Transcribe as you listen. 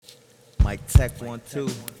Mic check 1 2.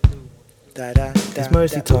 It's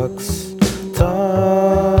Mercy Talks.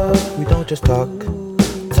 Talk. We don't just talk.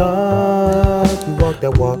 Talk. We walk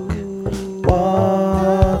that walk.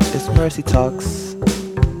 Walk. It's Mercy Talks.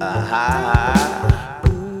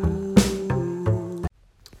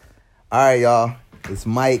 Alright, y'all. It's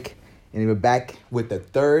Mike, and we're back with the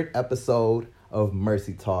third episode of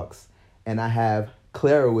Mercy Talks. And I have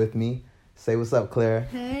Clara with me. Say what's up, Clara.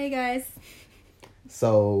 Hey, guys.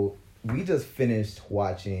 So, we just finished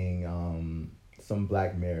watching some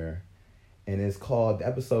Black Mirror. And the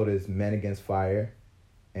episode is Men Against Fire.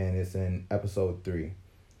 And it's in episode 3.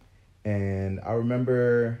 And I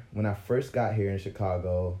remember when I first got here in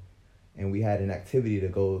Chicago, and we had an activity to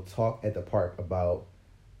go talk at the park about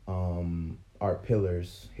our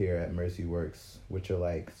pillars here at Mercy Works, which are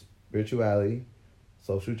like spirituality,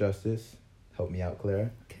 social justice, help me out,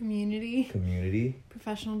 Clara. Community.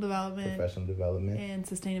 Professional development. And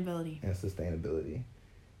sustainability.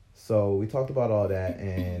 So we talked about all that,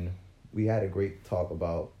 and we had a great talk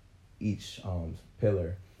about each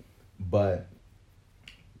pillar. But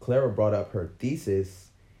Clara brought up her thesis,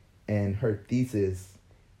 and her thesis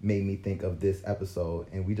made me think of this episode.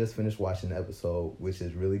 And we just finished watching the episode, which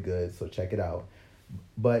is really good, so check it out.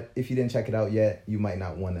 But if you didn't check it out yet, you might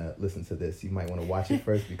not want to listen to this. You might want to watch it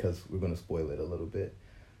first because we're going to spoil it a little bit.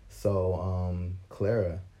 So,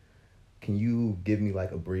 Clara, can you give me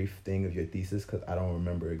like a brief thing of your thesis? Because I don't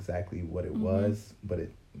remember exactly what it was, but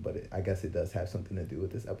I guess it does have something to do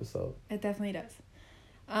with this episode. It definitely does.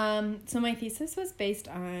 So my thesis was based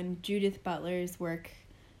on Judith Butler's work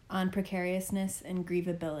on precariousness and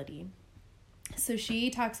grievability. So she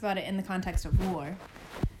talks about it in the context of war,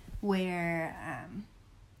 where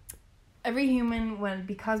every human,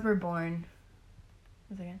 because we're born,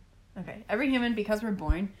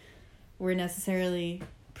 we're necessarily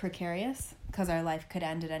precarious because our life could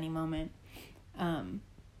end at any moment. And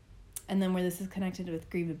then where this is connected with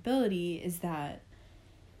grievability is that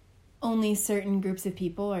only certain groups of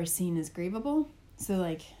people are seen as grievable. So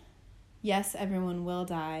like, yes, everyone will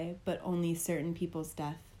die, but only certain people's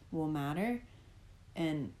death will matter,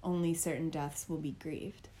 and only certain deaths will be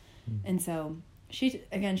grieved. And so she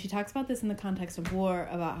talks about this in the context of war,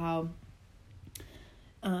 about how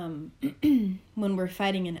when we're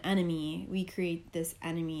fighting an enemy, we create this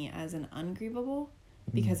enemy as an ungrievable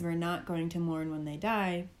because we're not going to mourn when they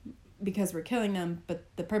die because we're killing them, but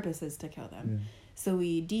the purpose is to kill them. So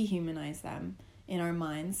we dehumanize them in our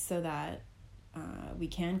minds so that we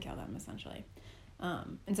can kill them, essentially.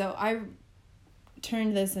 And so I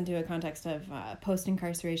turned this into a context of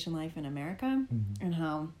post-incarceration life in America and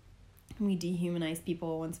how we dehumanize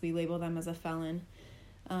people once we label them as a felon,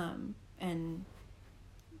 and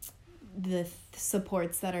the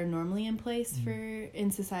supports that are normally in place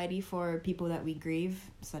in society for people that we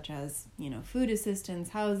grieve, such as, food assistance,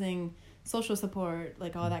 housing, social support,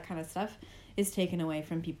 like all that kind of stuff, is taken away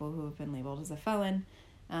from people who have been labeled as a felon,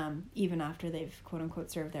 even after they've quote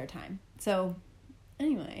unquote served their time. So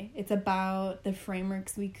anyway, it's about the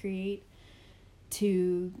frameworks we create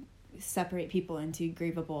to separate people into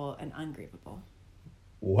grievable and ungrievable.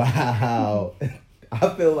 Wow. I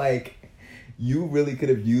feel like you really could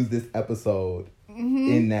have used this episode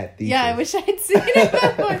in that thesis. Yeah, I wish I'd seen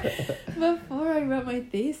it before I wrote my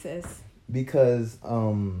thesis. Because,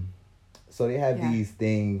 so they have these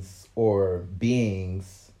things or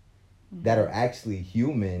beings that are actually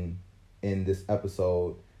human in this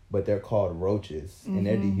episode, but they're called roaches, and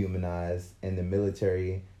they're dehumanized, and the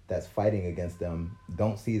military that's fighting against them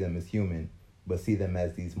don't see them as human, but see them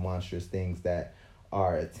as these monstrous things that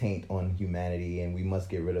are a taint on humanity, and we must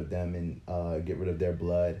get rid of them and get rid of their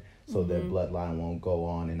blood so their bloodline won't go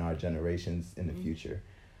on in our generations in the future.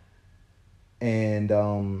 And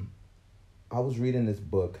I was reading this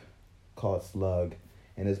book called Slug,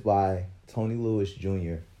 and it's by Tony Lewis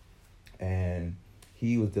Jr., and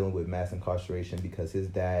he was dealing with mass incarceration because his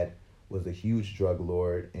dad was a huge drug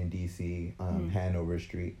lord in D.C. on Hanover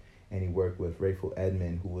Street, and he worked with Rayful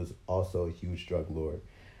Edmond, who was also a huge drug lord.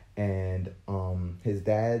 And his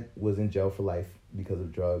dad was in jail for life because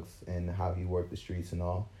of drugs and how he worked the streets and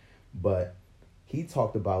all. But he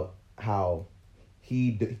talked about how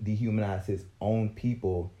he dehumanized his own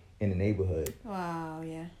people in the neighborhood. Wow,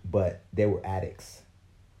 yeah. But they were addicts.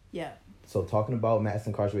 Yeah. So talking about mass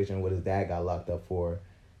incarceration, what his dad got locked up for,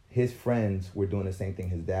 his friends were doing the same thing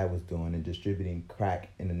his dad was doing and distributing crack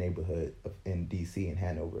in the neighborhood in D.C. and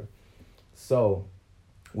Hanover. So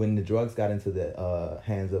when the drugs got into the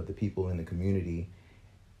hands of the people in the community,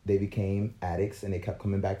 they became addicts and they kept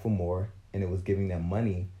coming back for more, and it was giving them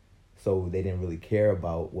money. So they didn't really care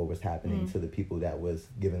about what was happening to the people that was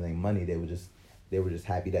giving them money. They were just They were just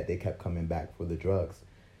happy that they kept coming back for the drugs.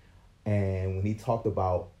 And when he talked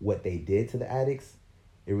about what they did to the addicts,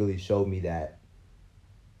 it really showed me that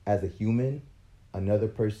as a human, another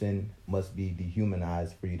person must be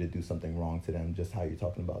dehumanized for you to do something wrong to them, just how you're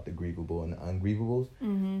talking about the grievable and the ungrievables.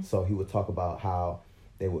 Mm-hmm. So he would talk about how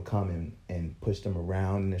they would come and push them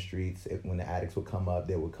around in the streets. When the addicts would come up,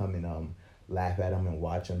 they would come and laugh at them and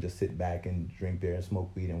watch them, just sit back and drink beer and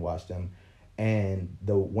smoke weed and watch them. And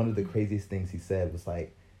one of the craziest things he said was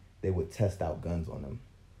like they would test out guns on them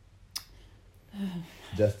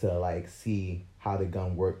just to like see how the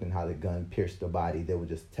gun worked and how the gun pierced the body. They would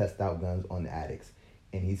just test out guns on the addicts.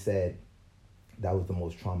 And he said that was the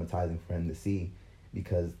most traumatizing for him to see,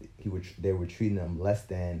 because they were treating them less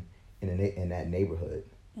than in that neighborhood.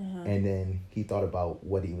 Uh-huh. And then he thought about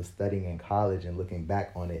what he was studying in college, and looking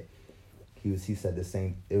back on it, he said the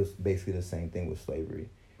same. It was basically the same thing with slavery.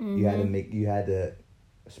 Mm-hmm. You had to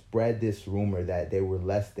spread this rumor that they were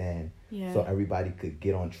less than, so everybody could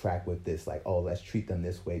get on track with this. Like, oh, let's treat them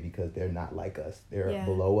this way because they're not like us. They're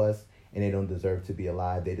below us, and they don't deserve to be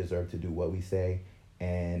alive. They deserve to do what we say,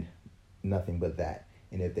 and nothing but that.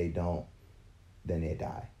 And if they don't, then they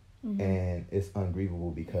die. Mm-hmm. And it's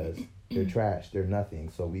ungrievable because they're trash. They're nothing.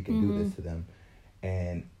 So we can do this to them.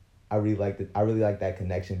 And I really like that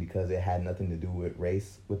connection, because it had nothing to do with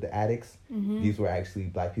race with the addicts. Mm-hmm. These were actually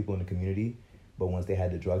black people in the community, but once they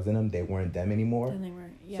had the drugs in them, they weren't them anymore. Then they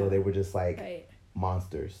weren't. Yeah. So they were just like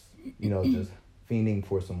monsters, just fiending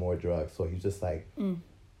for some more drugs. So he's just like,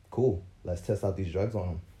 cool, let's test out these drugs on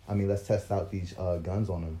them. I mean, let's test out these guns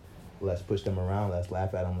on them. Let's push them around. Let's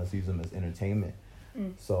laugh at them. Let's use them as entertainment.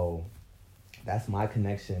 So that's my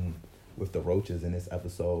connection with the roaches in this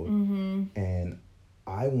episode. Mm-hmm. And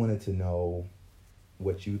I wanted to know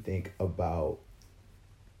what you think about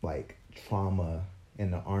like trauma in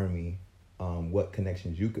the Army. What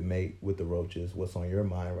connections you could make with the roaches. What's on your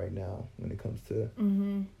mind right now when it comes to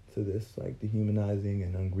this, like dehumanizing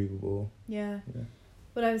and ungrievable? Yeah.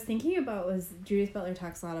 What I was thinking about was Judith Butler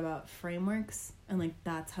talks a lot about frameworks, and like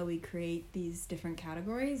that's how we create these different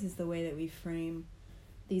categories, is the way that we frame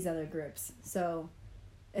these other groups. So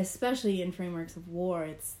especially in frameworks of war,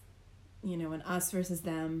 it's, an us versus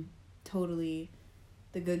them, totally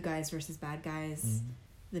the good guys versus bad guys,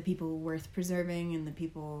 the people worth preserving and the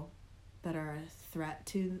people that are a threat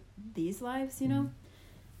to these lives, and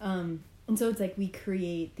so it's like we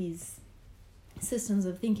create these systems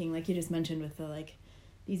of thinking, like you just mentioned, with the like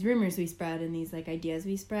these rumors we spread and these like ideas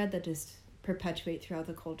we spread that just perpetuate throughout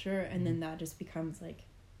the culture, and then that just becomes like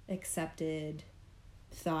accepted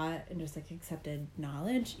thought and just like accepted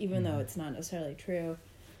knowledge, even though it's not necessarily true,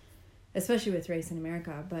 especially with race in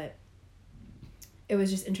America. But it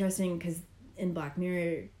was just interesting because in Black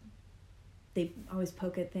Mirror they always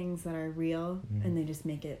poke at things that are real and they just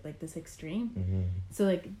make it like this extreme. So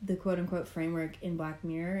like the quote unquote framework in Black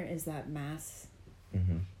Mirror is that mask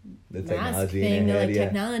thing.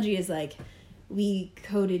 Technology is like, we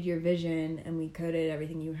coded your vision and we coded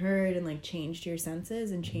everything you heard and like changed your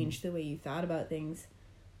senses and changed the way you thought about things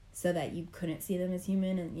so that you couldn't see them as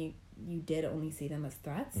human and you did only see them as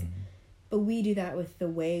threats. But we do that with the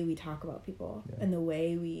way we talk about people and the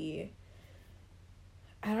way we,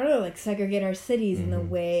 I don't know, like segregate our cities and the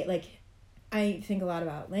way, like, I think a lot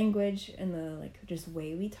about language and the like just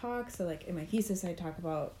way we talk. So like in my thesis I talk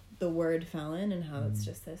about the word felon and how it's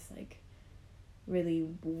just this like really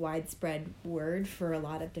widespread word for a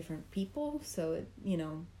lot of different people. So it,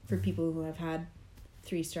 for people who have had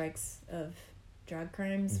 3 strikes of drug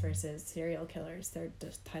crimes versus serial killers, they're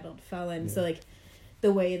just titled felon. So like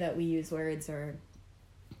the way that we use words, or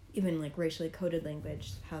even like racially coded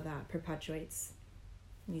language, how that perpetuates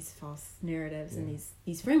these false narratives and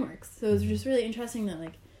these frameworks. So it was just really interesting that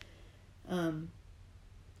like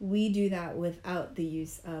we do that without the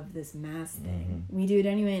use of this mass thing. We do it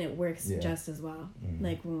anyway and it works just as well.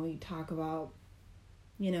 Like when we talk about,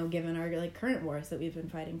 given our like current wars that we've been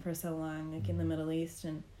fighting for so long, like in the Middle East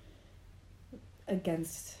and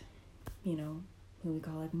against, who we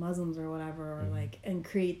call like Muslims or whatever, or like, and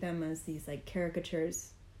create them as these like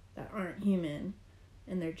caricatures that aren't human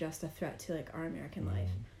and they're just a threat to like our American life.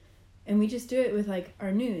 And we just do it with like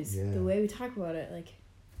our news, the way we talk about it, like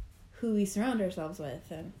who we surround ourselves with,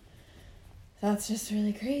 and that's just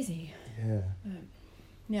really crazy.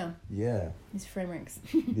 These frameworks.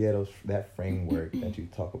 That framework that you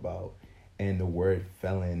talk about, and the word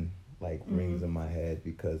felon like rings in my head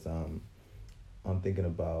because I'm thinking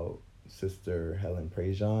about Sister Helen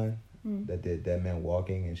Prejean that did Dead Man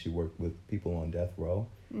Walking, and she worked with people on death row.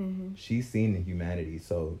 She's seen the humanity,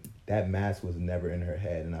 so that mask was never in her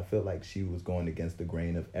head, and I feel like she was going against the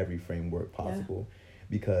grain of every framework possible,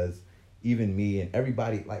 because even me and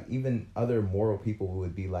everybody, like even other moral people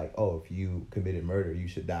would be like, oh, if you committed murder, you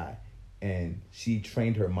should die. And she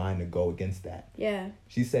trained her mind to go against that. Yeah.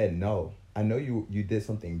 She said, no, I know you did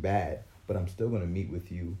something bad, but I'm still going to meet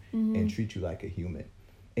with you and treat you like a human.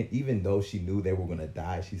 And even though she knew they were going to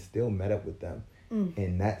die, she still met up with them.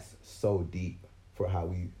 And that's so deep for how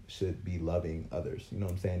we should be loving others. You know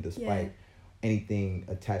what I'm saying? Despite anything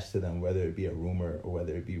attached to them, whether it be a rumor or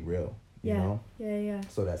whether it be real. You know? Yeah.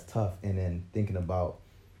 So that's tough. And then thinking about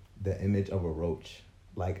the image of a roach.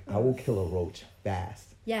 Like, I will kill a roach fast.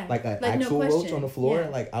 Yeah. Like an actual roach on the floor,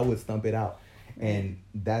 like I would stump it out. And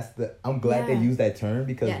I'm glad they used that term,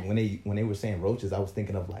 because when they were saying roaches, I was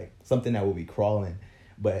thinking of like something that would be crawling,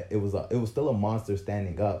 but it was still a monster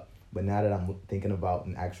standing up. But now that I'm thinking about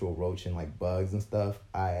an actual roach and like bugs and stuff,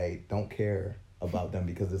 I don't care about them,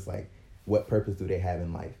 because it's like, what purpose do they have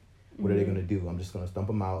in life? What are they gonna do? I'm just gonna stump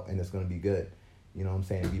them out and it's gonna be good. You know what I'm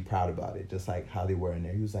saying? And be proud about it, just like how they were in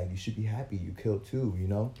there. He was like, you should be happy. You killed two. You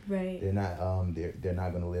know, right? They're not they're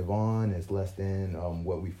not gonna live on. It's less than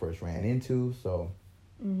what we first ran into. So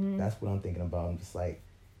that's what I'm thinking about. I'm just like,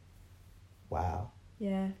 wow.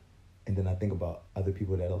 Yeah. And then I think about other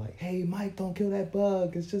people that are like, hey, Mike, don't kill that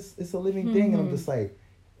bug. It's a living thing. And I'm just like,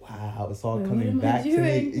 wow, it's all coming back to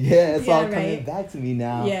me. Yeah, it's all coming back to me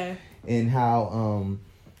now. Yeah. And how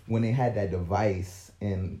when they had that device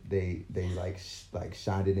and they like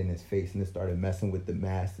shined it in his face and it started messing with the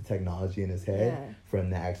mask, the technology in his head, for him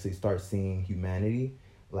to actually start seeing humanity,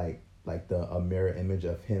 like a mirror image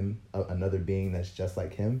of him, another being that's just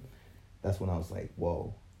like him. That's when I was like,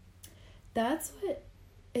 whoa.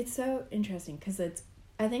 It's so interesting, because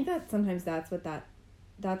I think that sometimes that's what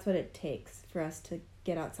it takes for us to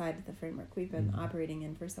get outside of the framework we've been operating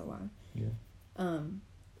in for so long. Yeah.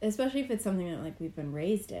 Especially if it's something that like we've been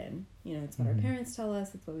raised in. You know, it's what our parents tell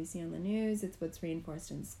us, it's what we see on the news, it's what's reinforced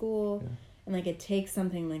in school. And like it takes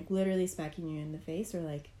something like literally smacking you in the face, or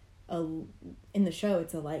like in the show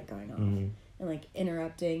it's a light going off and like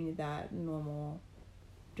interrupting that normal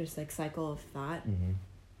just like cycle of thought.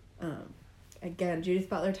 Again, Judith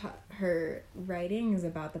Butler her writing is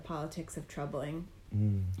about the politics of troubling.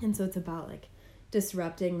 And so it's about like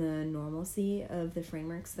disrupting the normalcy of the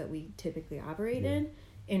frameworks that we typically operate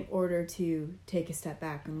in order to take a step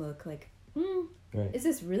back and look like, is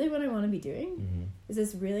this really what I want to be doing? Is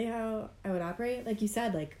this really how I would operate? Like you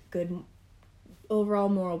said, like good overall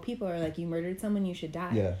moral people are like, you murdered someone, you should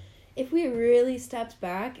die. Yeah. If we really stepped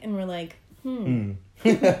back and were like,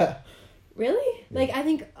 really? Like, I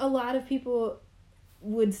think a lot of people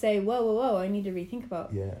would say, whoa, I need to rethink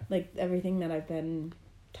about like everything that I've been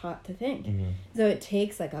taught to think. So it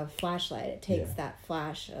takes like a flashlight. It takes that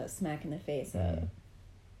flash, smack in the face of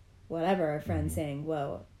whatever, a friend saying,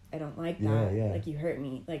 whoa, I don't like that. Like, you hurt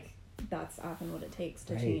me. Like, that's often what it takes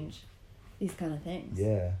to change these kind of things.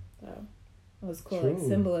 Yeah. So it was cool. True. Like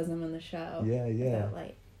symbolism in the show. That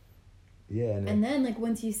light. Yeah. And then like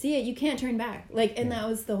once you see it, you can't turn back. Like, and that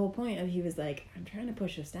was the whole point of, he was like, I'm trying to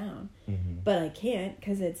push us down, but I can't,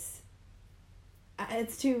 because it's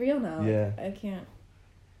too real now. Yeah. Like, I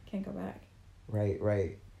can't go back.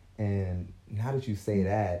 Right. And now that you say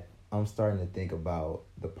that, I'm starting to think about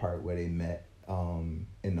the part where they met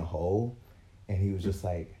in the hole, and he was just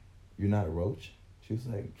like, you're not a roach? She was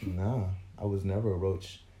like, nah, I was never a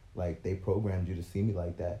roach. Like, they programmed you to see me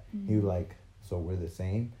like that. He was like, so we're the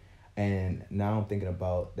same? And now I'm thinking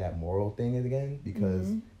about that moral thing again, because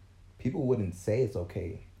people wouldn't say it's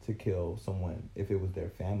okay to kill someone if it was their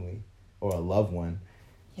family or a loved one.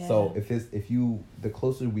 Yeah. So the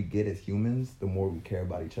closer we get as humans, the more we care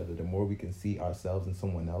about each other, the more we can see ourselves in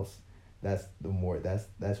someone else. That's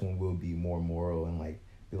when we'll be more moral and like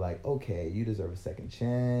be like, okay, you deserve a second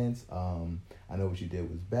chance. I know what you did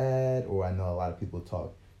was bad, or I know a lot of people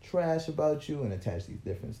talk trash about you and attach these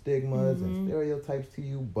different stigmas and stereotypes to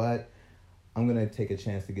you, but I'm gonna take a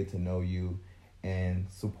chance to get to know you and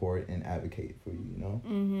support and advocate for you, you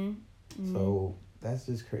know? So that's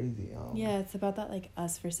just crazy. Yeah, it's about that like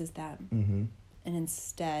us versus them, and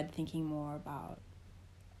instead thinking more about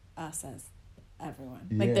us as everyone.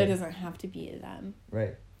 Like, there doesn't have to be them.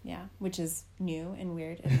 Right. Yeah, which is new and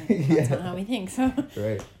weird, and like, that's not how we think. So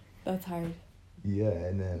right. That's hard. Yeah,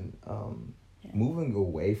 and then moving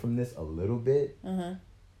away from this a little bit.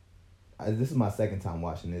 This is my second time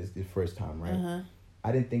watching this. The first time, right?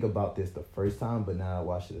 I didn't think about this the first time, but now I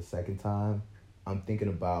watched it the second time. I'm thinking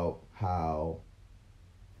about how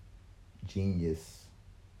genius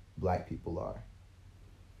Black people are,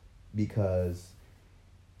 because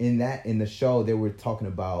in the show they were talking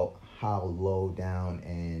about how low down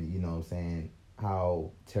and, you know what I'm saying,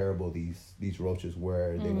 how terrible these roaches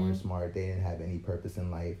were. They weren't smart. They didn't have any purpose in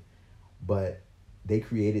life. but they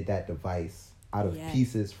created that device out of Yeah.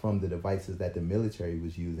 pieces from the devices that the military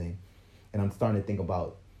was using. And I'm starting to think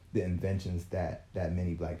about the inventions that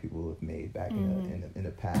many Black people have made back in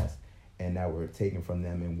the past, and that were taken from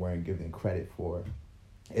them and weren't given credit for.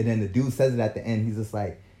 And then the dude says it at the end. He's just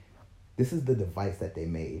like, this is the device that they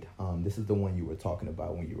made. This is the one you were talking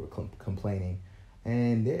about when you were complaining.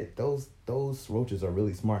 And those roaches are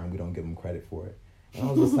really smart, and we don't give them credit for it. And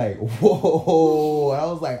I was just like, whoa. I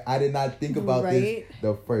was like, I did not think about this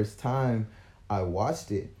the first time I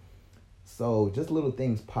watched it. So just little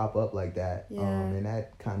things pop up like that. Yeah. And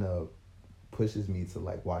that kind of pushes me to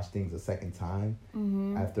like watch things a second time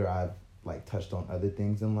after I've like touched on other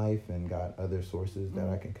things in life and got other sources that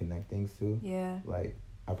I can connect things to. Yeah. Like,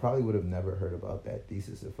 I probably would have never heard about that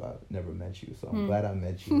thesis if I never met you. So I'm glad I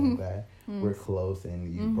met you. I'm glad we're close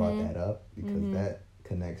and you brought that up, because that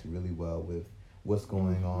connects really well with what's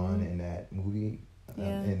going on in that movie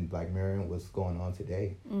in Black Mirror and what's going on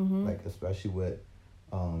today. Like, especially with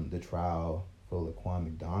the trial for Laquan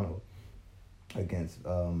McDonald against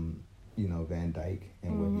Van Dyke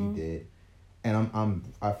and what he did. And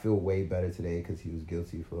I feel way better today because he was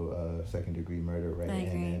guilty for second-degree murder, right? And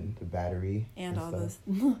then the battery and all stuff.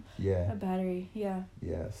 this. Yeah. A battery, yeah.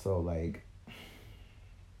 Yeah. So like.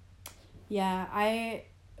 Yeah,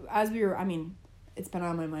 it's been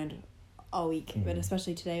on my mind all week, but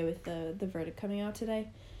especially today with the verdict coming out today.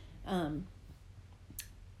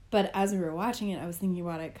 But as we were watching it, I was thinking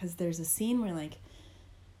about it because there's a scene where like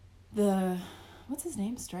what's his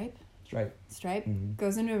name? Stripe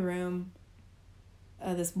goes into a room.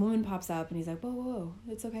 This woman pops up and he's like, whoa,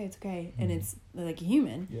 it's okay. And it's like a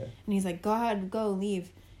human. Yeah. And he's like, God, go leave.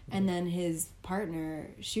 And then his partner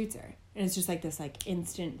shoots her. And it's just like this like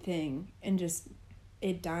instant thing. And just,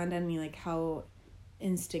 it dawned on me like how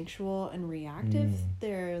instinctual and reactive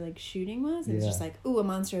their like shooting was. It's just like, ooh, a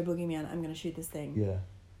monster, a boogeyman, I'm going to shoot this thing. Yeah.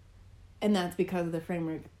 And that's because of the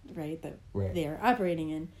framework, right, that they are operating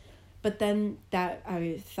in. But then that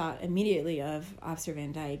I thought immediately of Officer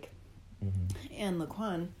Van Dyke. And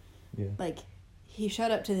Laquan, like, he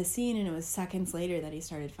showed up to the scene and it was seconds later that he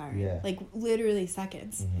started firing. Like, literally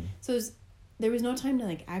seconds. So there was no time to,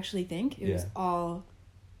 like, actually think. It was all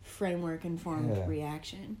framework-informed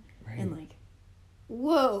reaction. And, like,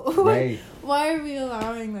 whoa. Why are we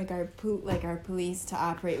allowing, like, our police to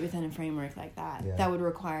operate within a framework like that? That would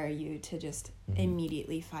require you to just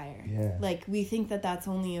immediately fire. Like, we think that that's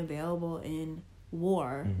only available in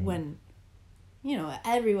war when...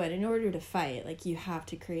 everyone, in order to fight, like, you have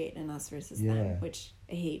to create an us versus them, which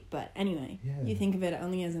I hate. But anyway, you think of it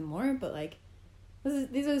only as in war, but, like,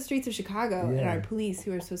 these are the streets of Chicago, and our police,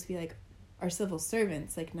 who are supposed to be, like, our civil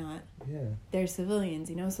servants, like, not they're civilians,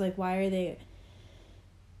 So, like, why are they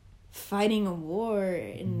fighting a war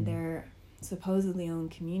in their supposedly own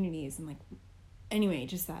communities? And, like, anyway,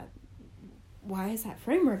 just that, why is that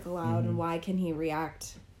framework allowed, and why can he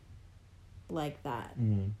react like that?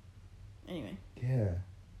 Anyway. Yeah.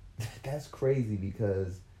 That's crazy,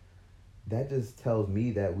 because that just tells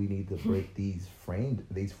me that we need to break these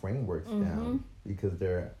frameworks down, because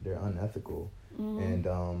they're unethical. And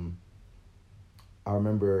I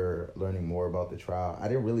remember learning more about the trial. I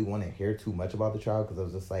didn't really want to hear too much about the trial because I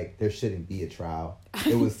was just like, there shouldn't be a trial.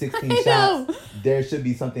 It was 16 shots. There should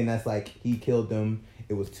be something that's like, he killed them.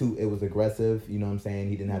 It was aggressive. You know what I'm saying?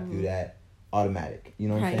 He didn't have to do that. Automatic. You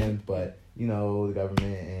know what I'm saying? But the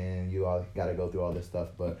government and you all got to go through all this stuff.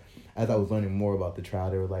 But as I was learning more about the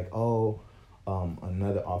trial, they were like,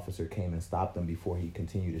 another officer came and stopped him before he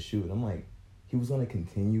continued to shoot. I'm like, he was going to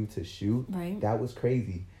continue to shoot? Right. That was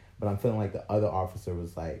crazy. But I'm feeling like the other officer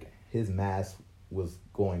was like, his mask was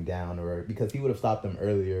going down, or because he would have stopped him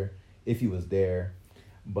earlier if he was there.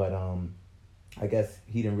 But I guess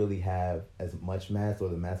he didn't really have as much mask, or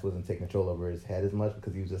the mask wasn't taking control over his head as much,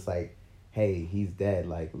 because he was just like, hey, he's dead,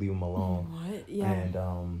 like, leave him alone. What? Yeah.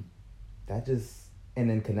 And and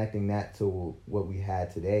then connecting that to what we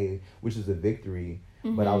had today, which is a victory,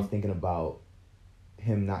 but I was thinking about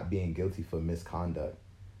him not being guilty for misconduct.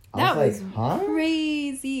 That was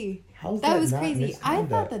crazy. That was crazy. Misconduct? I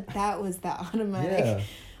thought that was the automatic. Yeah.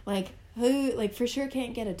 Like, who, like, for sure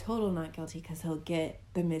can't get a total not guilty because he'll get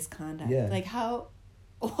the misconduct. Yeah. Like, how?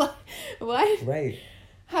 What? Right.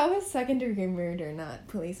 How is second-degree murder not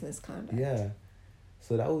police misconduct? Yeah.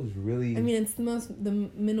 So that was really... I mean, it's the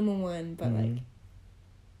minimal one, but, like...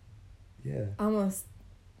 Yeah. Almost...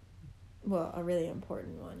 Well, a really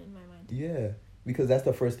important one in my mind. Yeah. Because that's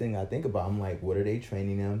the first thing I think about. I'm like, what are they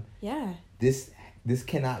training them? Yeah. This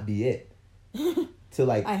cannot be it. To,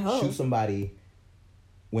 like, shoot somebody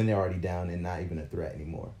when they're already down and not even a threat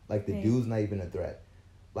anymore. Like, the dude's not even a threat.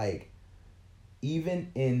 Like...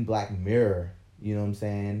 even in Black Mirror, you know what I'm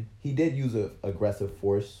saying? He did use a aggressive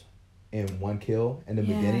force in one kill in the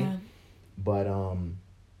beginning. But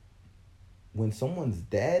when someone's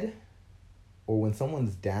dead or when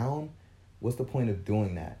someone's down, what's the point of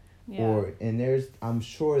doing that? Yeah. I'm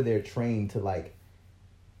sure they're trained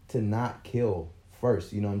to not kill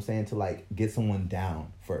first, you know what I'm saying? To like get someone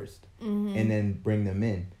down first and then bring them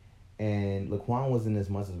in. And Laquan wasn't as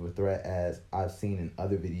much of a threat as I've seen in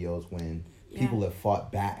other videos when people have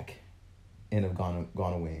fought back and have gone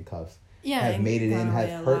away in cuffs. Yeah. Have made it in,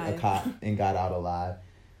 have hurt a cop and got out alive.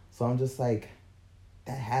 So I'm just like,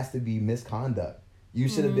 that has to be misconduct. You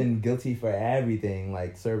should have been guilty for everything,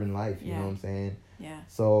 like serving life, you know what I'm saying? Yeah.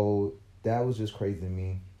 So that was just crazy to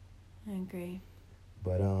me. I agree.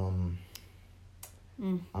 But I'm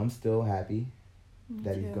still happy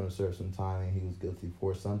that he's going to serve some time and he was guilty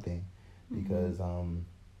for something, because I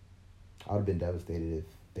would have been devastated if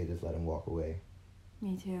they just let him walk away.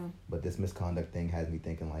 Me too. But this misconduct thing has me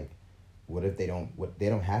thinking, like, what if they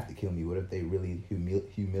don't have to kill me? What if they really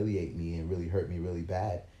humiliate me and really hurt me really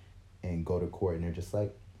bad and go to court and they're just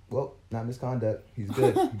like, well, not misconduct. He's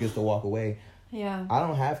good. He gets to walk away. Yeah. I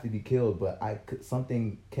don't have to be killed, but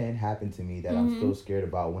something can happen to me that I'm still scared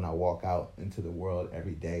about when I walk out into the world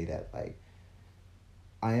every day, that like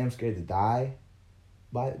I am scared to die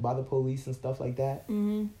by the police and stuff like that.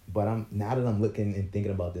 But now that I'm looking and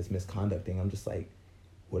thinking about this misconduct thing, I'm just like,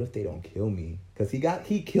 what if they don't kill me? Because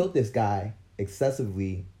he killed this guy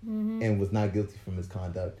excessively and was not guilty for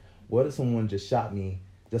misconduct. What if someone just shot me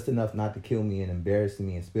just enough not to kill me and embarrass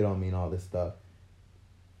me and spit on me and all this stuff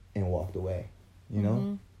and walked away? You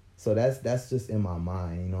know? So that's just in my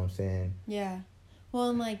mind, you know what I'm saying? Yeah. Well,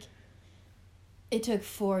 and like, it took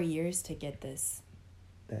 4 years to get this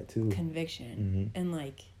conviction. And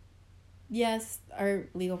like, yes, our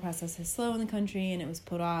legal process is slow in the country and it was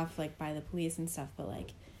put off like by the police and stuff, but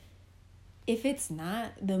like, if it's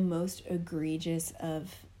not the most egregious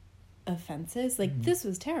of offenses, like this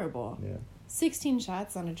was terrible. Yeah. 16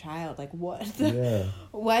 shots on a child, like what?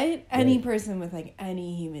 What? Any person with like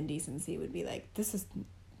any human decency would be like, this is,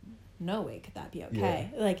 no way could that be okay.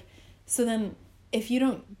 Like, so then if you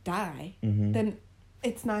don't die, then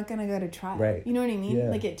it's not gonna go to trial. Right. You know what I mean?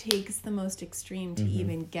 Like, it takes the most extreme to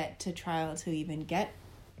even get to trial, to even get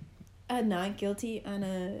a not guilty on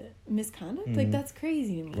a misconduct. Like, that's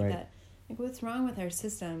crazy to me. Right. That, like, what's wrong with our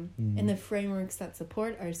system and the frameworks that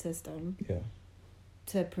support our system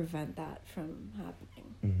to prevent that from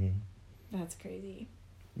happening? That's crazy.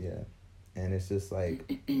 Yeah. And it's just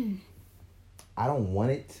like, I don't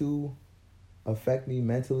want it to affect me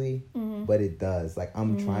mentally, but it does. Like,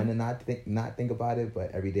 I'm trying to not think about it,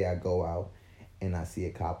 but every day I go out and I see a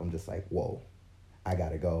cop, I'm just like, whoa, I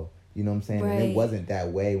gotta go. You know what I'm saying? Right. And it wasn't that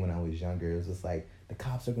way when I was younger. It was just like, the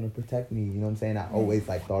cops are gonna protect me. You know what I'm saying? I always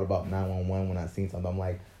like thought about 911 when I seen something. I'm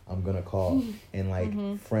like, I'm gonna call. And like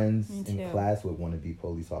friends in class would want to be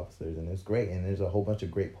police officers, and it's great. And there's a whole bunch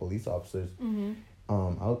of great police officers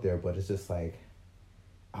out there, but it's just like,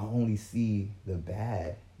 I only see the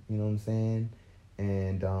bad. You know what I'm saying?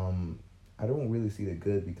 And I don't really see the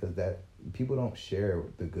good, because that people don't share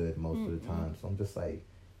the good most of the time. So I'm just like,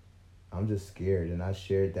 I'm just scared. And I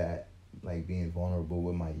shared that, like, being vulnerable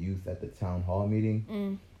with my youth at the town hall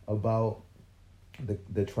meeting about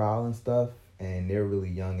the trial and stuff. And they were really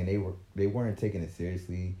young, and they weren't taking it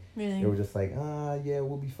seriously. Really? They were just like, yeah,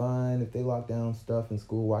 we'll be fine if they lock down stuff in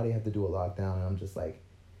school. Why do they have to do a lockdown? And I'm just like,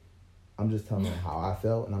 I'm just telling them how I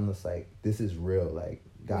felt, and I'm just like, this is real. Like,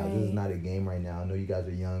 guys, this is not a game right now. I know you guys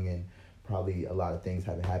are young, and probably a lot of things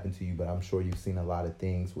haven't happened to you, but I'm sure you've seen a lot of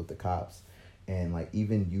things with the cops. And like,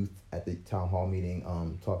 even youth at the town hall meeting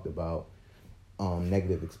talked about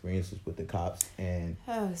negative experiences with the cops, and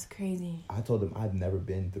it's crazy. I told them I've never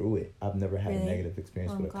been through it. I've never had a negative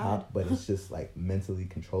experience with a cop, but it's just like mentally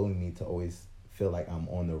controlling me to always feel like I'm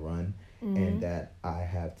on the run, and that I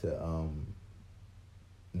have to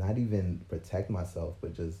not even protect myself,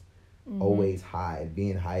 but just always be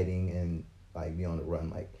in hiding and like be on the run.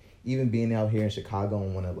 Like, even being out here in Chicago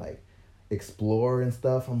and want to like explore and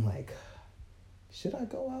stuff, I'm like, should I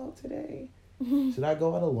go out today? Should I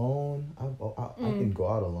go out alone? I can go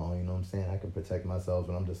out alone, you know what I'm saying? I can protect myself,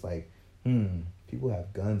 but I'm just like, people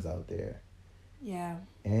have guns out there. Yeah.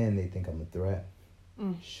 And they think I'm a threat.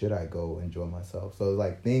 Should I go enjoy myself? So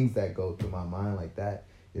like, things that go through my mind like that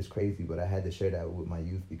is crazy, but I had to share that with my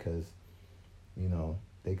youth because, you know,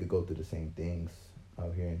 they could go through the same things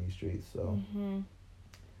out here in these streets. So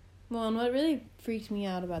well, and what really freaked me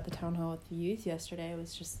out about the town hall with the youth yesterday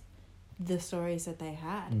was just the stories that they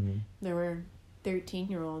had. There were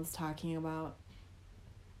 13-year-olds talking about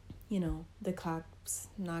the cops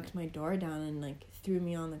knocked my door down and, like, threw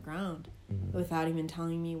me on the ground without even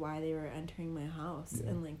telling me why they were entering my house.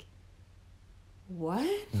 Yeah. And, like, what?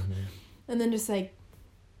 And then just, like,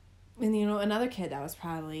 and, another kid that was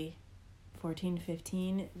probably 14,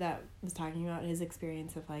 15 that was talking about his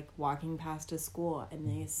experience of, like, walking past a school, and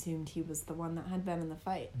they assumed he was the one that had been in the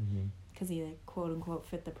fight because he, like, quote unquote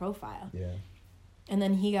fit the profile. Yeah. And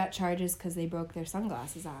then he got charges because they broke their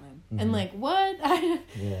sunglasses on him. And, like, what?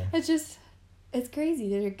 Yeah. It's crazy.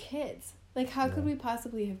 They're kids. Like, how could we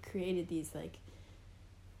possibly have created these, like,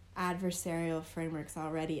 adversarial frameworks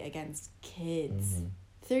already against kids?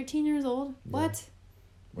 13 years old? What?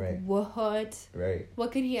 Right. What? Right.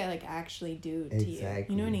 What could he, like, actually do to you?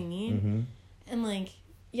 You know what I mean? And, like,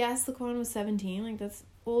 yes, Laquan was 17. Like, that's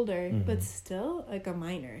older, but still, like, a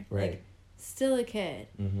minor. Right. Like, still a kid.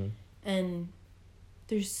 And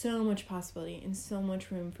there's so much possibility and so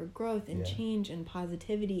much room for growth and change and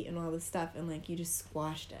positivity and all this stuff, and, like, you just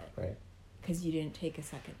squashed it. Right. Because you didn't take a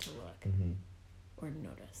second to look or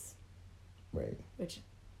notice. Right. Which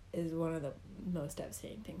is one of the most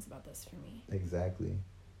devastating things about this for me. Exactly.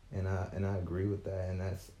 And I agree with that, and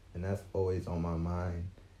that's always on my mind.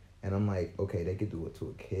 And I'm like, okay, they could do it to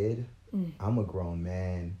a kid. I'm a grown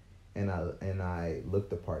man, and I look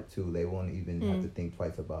the part too. They won't even have to think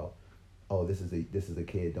twice about, oh, this is a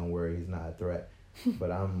kid. Don't worry, he's not a threat.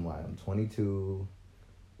 But I'm 22,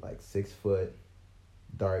 like 6 foot,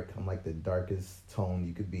 dark. I'm like the darkest tone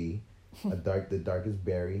you could be, the darkest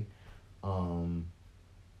berry, and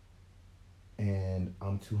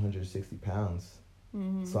I'm 260 pounds.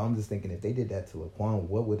 So I'm just thinking, if they did that to Laquan,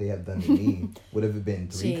 what would they have done to me? Would have been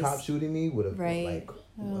 3 cops shooting me? Would have been like,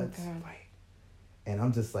 what? Like, and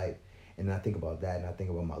I'm just like, and I think about that, and I think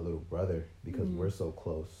about my little brother, because we're so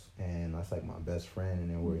close, and that's like my best friend, and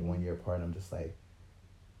then we're 1 year apart, and I'm just like,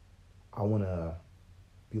 I want to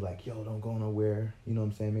be like, yo, don't go nowhere, you know what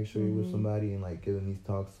I'm saying? Make sure you're with somebody, and, like, giving these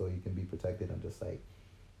talks so you can be protected. I'm just like,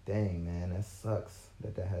 dang, man, that sucks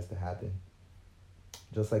that has to happen.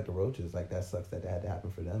 Just like the roaches, like, that sucks that had to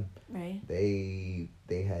happen for them. Right. They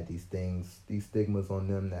had these things, these stigmas on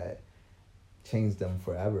them that changed them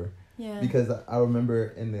forever. Yeah. Because I remember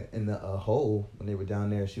in the hole when they were down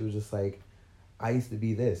there, she was just like, I used to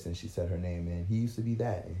be this, and she said her name, and he used to be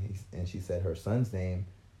that, and she said her son's name,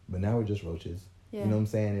 but now we're just roaches. Yeah. You know what I'm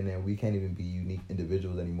saying? And then we can't even be unique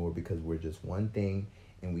individuals anymore because we're just one thing,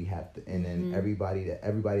 and we have to. And then everybody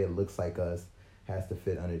that looks like us has to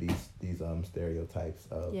fit under these stereotypes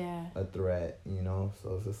of a threat, you know?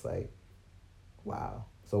 So it's just like, wow.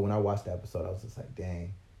 So when I watched the episode, I was just like,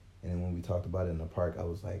 dang. And then when we talked about it in the park, I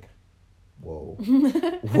was like, whoa.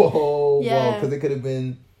 Whoa. Because I could have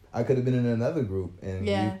been in another group,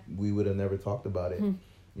 and we would have never talked about it,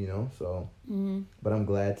 you know? So, but I'm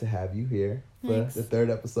glad to have you here for the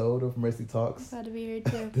 3rd episode of Mercy Talks. Glad to be here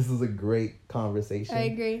too. This is a great conversation. I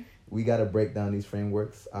agree. We got to break down these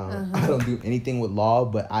frameworks. I don't do anything with law,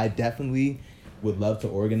 but I definitely would love to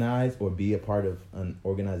organize or be a part of an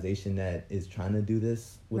organization that is trying to do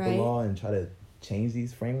this with the law and try to change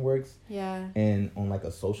these frameworks. Yeah. And on, like,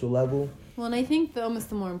 a social level. Well, and I think almost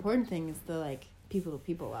the more important thing is the, like,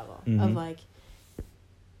 people-to-people level of, like,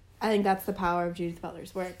 I think that's the power of Judith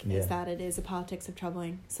Butler's work, is that it is a politics of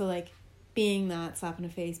troubling. So, like, being that slap in the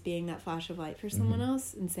face, being that flash of light for someone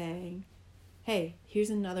else, and saying, hey,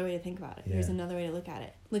 here's another way to think about it. Here's another way to look at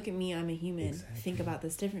it. Look at me, I'm a human. Exactly. Think about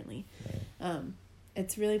this differently. Right.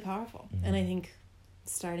 It's really powerful. And I think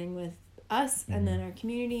starting with us and then our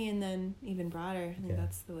community and then even broader, I think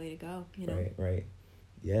that's the way to go, you know? Right.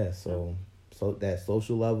 Yeah, so that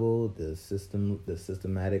social level, the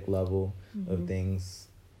systematic level of things,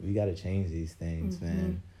 we got to change these things,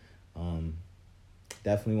 man.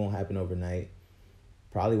 Definitely won't happen overnight.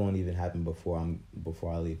 Probably won't even happen before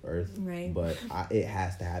I leave Earth. Right. But it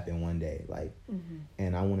has to happen one day. Like,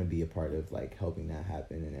 and I want to be a part of, like, helping that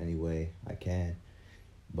happen in any way I can.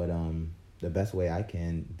 But the best way I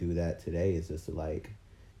can do that today is just to, like,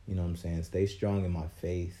 you know what I'm saying, stay strong in my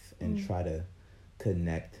faith and try to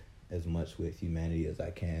connect as much with humanity as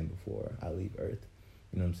I can before I leave Earth.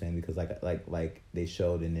 You know what I'm saying? Because like they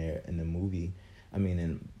showed in the movie, I mean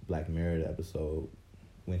in Black Mirror, the episode,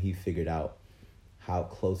 when he figured out how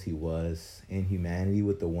close he was in humanity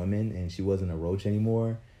with the woman, and she wasn't a roach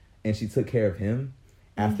anymore, and she took care of him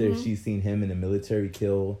after she seen him in the military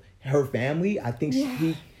kill her family. I think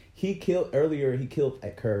he killed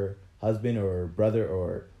like her husband or brother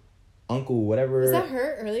or uncle, whatever. Was that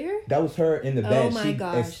her earlier? That was her in the bed. Oh my she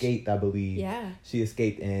gosh. escaped, I believe. Yeah. She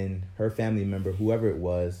escaped, and her family member, whoever it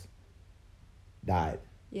was, died.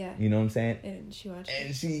 Yeah. You know what I'm saying? And she watched And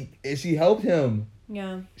it. she helped him.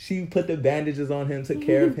 Yeah. She put the bandages on him, took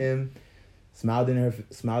care of him, smiled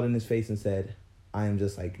in his face and said, "I am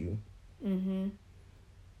just like you." Mm-hmm.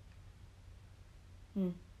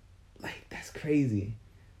 Like, that's crazy.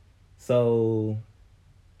 So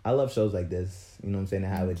I love shows like this, you know what I'm saying,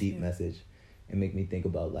 that have a deep message and make me think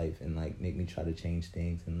about life and like make me try to change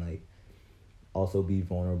things and like also be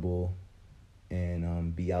vulnerable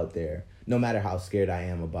and be out there, no matter how scared I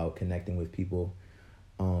am about connecting with people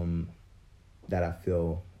that I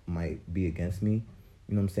feel might be against me.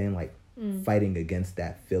 You know what I'm saying? Like fighting against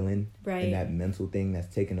that feeling and that mental thing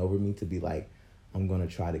that's taken over me to be like, I'm going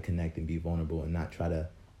to try to connect and be vulnerable and not try to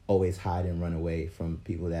always hide and run away from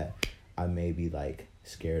people that I may be like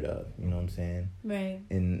scared of. You know what I'm saying? Right.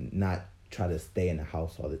 And not try to stay in the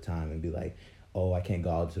house all the time and be like, oh, I can't go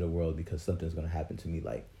out to the world because something's going to happen to me.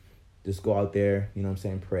 Like, just go out there, you know what I'm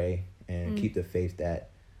saying, pray and keep the faith that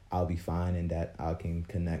I'll be fine and that I can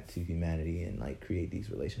connect to humanity and like create these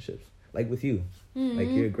relationships. Like with you. Like,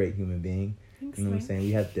 you're a great human being. Thanks, you know what I'm saying?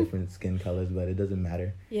 We have different skin colors, but it doesn't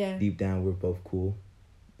matter. Yeah. Deep down, we're both cool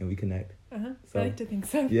and we connect. So, I like to think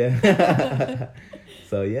so. Yeah.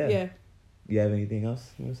 So, yeah. Yeah. You have anything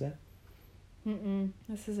else you want to say?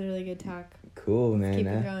 This is a really good talk. Cool, man. Keep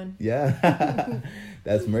it going. Yeah.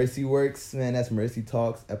 That's Mercy Works, man. That's Mercy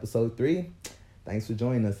Talks, episode 3. Thanks for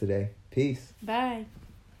joining us today. Peace. Bye.